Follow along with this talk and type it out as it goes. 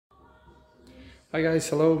Hi guys,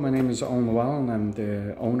 hello, my name is Owen Llewellyn. I'm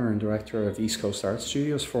the owner and director of East Coast Art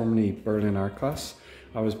Studios, formerly Berlin Art Class.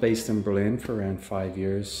 I was based in Berlin for around 5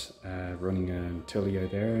 years, running an atelier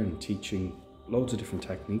there and teaching loads of different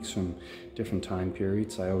techniques from different time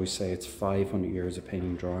periods. I always say it's 500 years of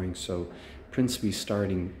painting drawing, so principally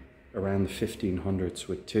starting around the 1500s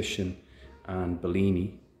with Titian and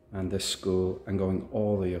Bellini and this school and going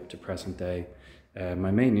all the way up to present day.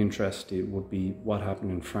 My main interest would be what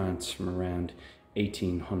happened in France from around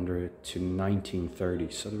 1800 to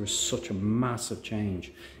 1930. So there was such a massive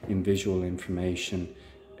change in visual information,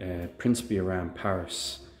 principally around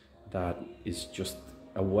Paris, that is just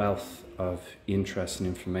a wealth of interest and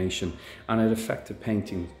information, and it affected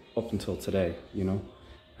painting up until today, you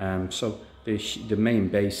know. So the main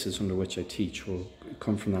bases under which I teach will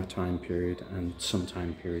come from that time period and some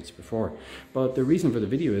time periods before. But the reason for the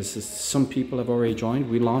video is some people have already joined.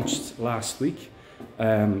 We launched last week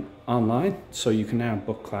online, so you can now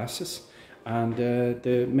book classes. And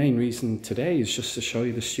the main reason today is just to show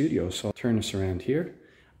you the studio. So I'll turn this around here,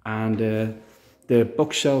 and the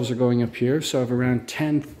bookshelves are going up here. So I have around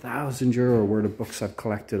 10,000 euro worth of books I've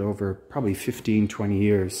collected over probably 15-20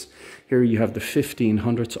 years. Here you have the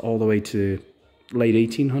 1500s all the way to late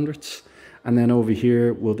 1800s. And then over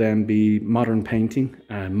here will then be modern painting,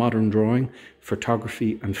 modern drawing,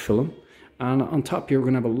 photography and film. And on top here, we're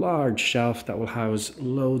going to have a large shelf that will house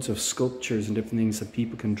loads of sculptures and different things that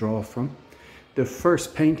people can draw from. The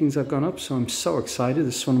first paintings have gone up, so I'm so excited.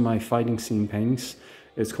 This is one of my fighting scene paintings.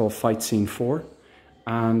 It's called Fight Scene 4.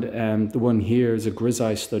 And the one here is a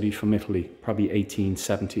grisaille study from Italy, probably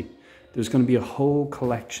 1870. There's going to be a whole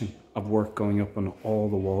collection of work going up on all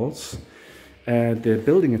the walls. The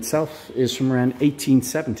building itself is from around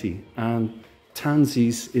 1870, and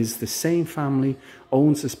Tanzis is the same family,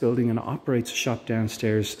 owns this building and operates a shop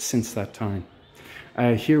downstairs since that time.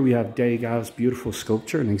 Here we have Degas' beautiful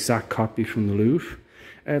sculpture, an exact copy from the Louvre.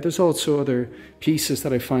 There's also other pieces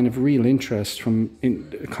that I find of real interest from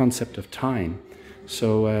the concept of time.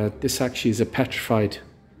 So this actually is a petrified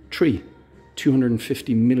tree,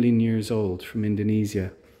 250 million years old, from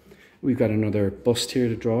Indonesia. We've got another bust here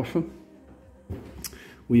to draw from.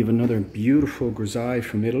 We have another beautiful grisaille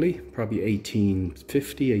from Italy, probably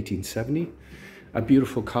 1850, 1870. A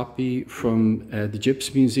beautiful copy from the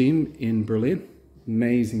Gypsy Museum in Berlin.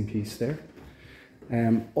 Amazing piece there.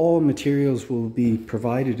 All materials will be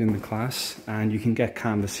provided in the class, and you can get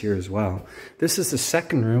canvas here as well. This is the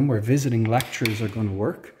second room where visiting lecturers are going to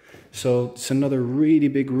work. So it's another really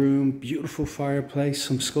big room, beautiful fireplace,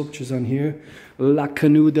 some sculptures on here. La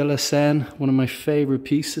Canoe de la Seine, one of my favorite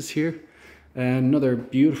pieces here. Another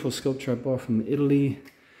beautiful sculpture I bought from Italy,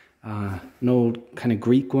 an old kind of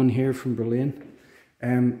Greek one here from Berlin.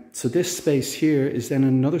 So this space here is then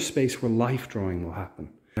another space where life drawing will happen.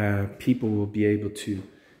 People will be able to,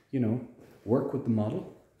 you know, work with the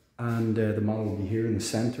model, and the model will be here in the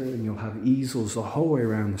center, and you'll have easels the whole way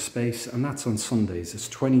around the space, and that's on Sundays. It's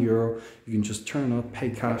 20 euro. You can just turn up, pay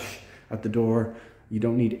cash at the door. You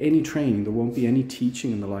don't need any training. There won't be any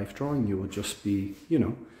teaching in the life drawing. You will just be, you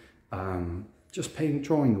know, just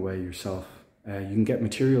drawing away yourself. You can get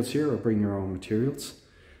materials here or bring your own materials.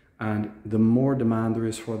 And the more demand there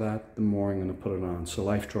is for that, the more I'm going to put it on. So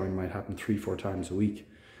life drawing might happen 3-4 times a week,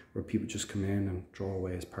 where people just come in and draw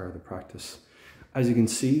away as part of the practice. As you can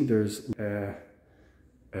see, there's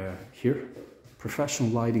here, professional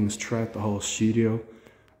lightings throughout the whole studio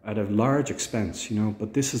at a large expense, you know,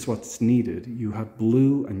 but this is what's needed. You have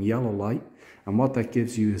blue and yellow light, and what that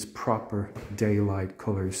gives you is proper daylight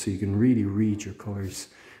colors, so you can really read your colors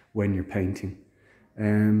when you're painting.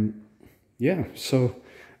 Yeah, so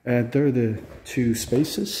they're the two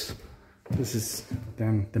spaces. This is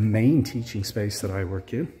then the main teaching space that I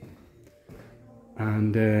work in.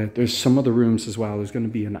 And there's some other rooms as well. There's going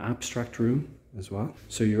to be an abstract room as well.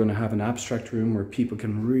 So you're going to have an abstract room where people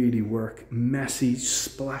can really work messy,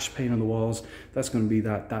 splash paint on the walls. That's going to be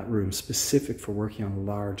that room specific for working on a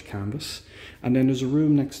large canvas. And then there's a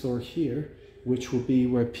room next door here, which will be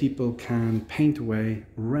where people can paint away,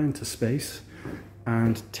 rent a space,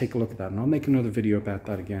 and take a look at that. And I'll make another video about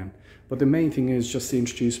that again. But the main thing is just to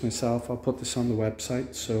introduce myself. I'll put this on the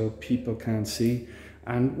website so people can see.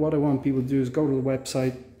 And what I want people to do is go to the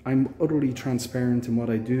website. I'm utterly transparent in what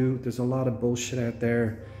I do. There's a lot of bullshit out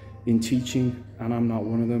there in teaching, and I'm not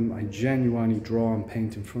one of them. I genuinely draw and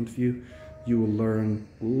paint in front of you. You will learn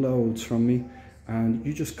loads from me, and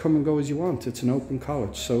you just come and go as you want. It's an open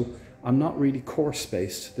college, so I'm not really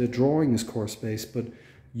course-based. The drawing is course-based, but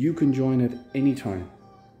you can join at any time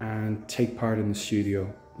and take part in the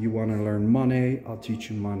studio. You want to learn Monet, I'll teach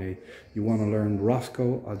you Monet. You want to learn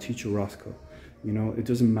Rothko, I'll teach you Rothko. You know, it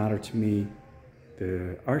doesn't matter to me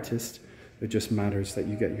the artist. It just matters that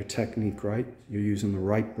you get your technique right, you're using the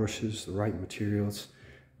right brushes, the right materials,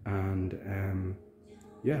 and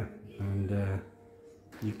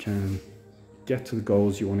you can get to the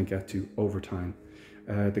goals you want to get to over time.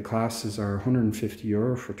 The classes are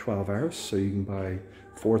 €150 for 12 hours, so you can buy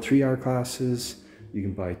 4 3-hour classes, you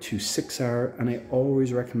can buy 2 6-hour, and I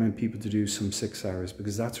always recommend people to do some 6 hours,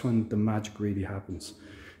 because that's when the magic really happens.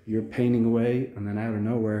 You're painting away, and then out of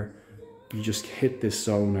nowhere, you just hit this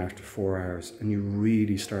zone after 4 hours, and you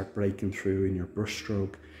really start breaking through in your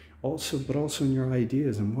brushstroke, but also in your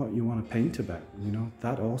ideas and what you want to paint about. You know,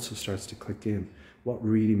 that also starts to click in. What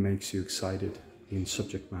really makes you excited in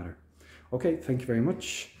subject matter. Okay, thank you very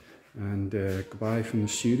much, and goodbye from the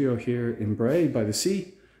studio here in Bray by the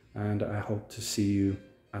sea, and I hope to see you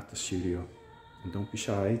at the studio. And don't be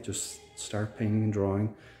shy, just start painting and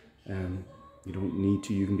drawing. You don't need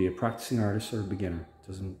to, you can be a practicing artist or a beginner, it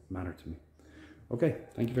doesn't matter to me. Okay,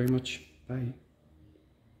 thank you very much, bye.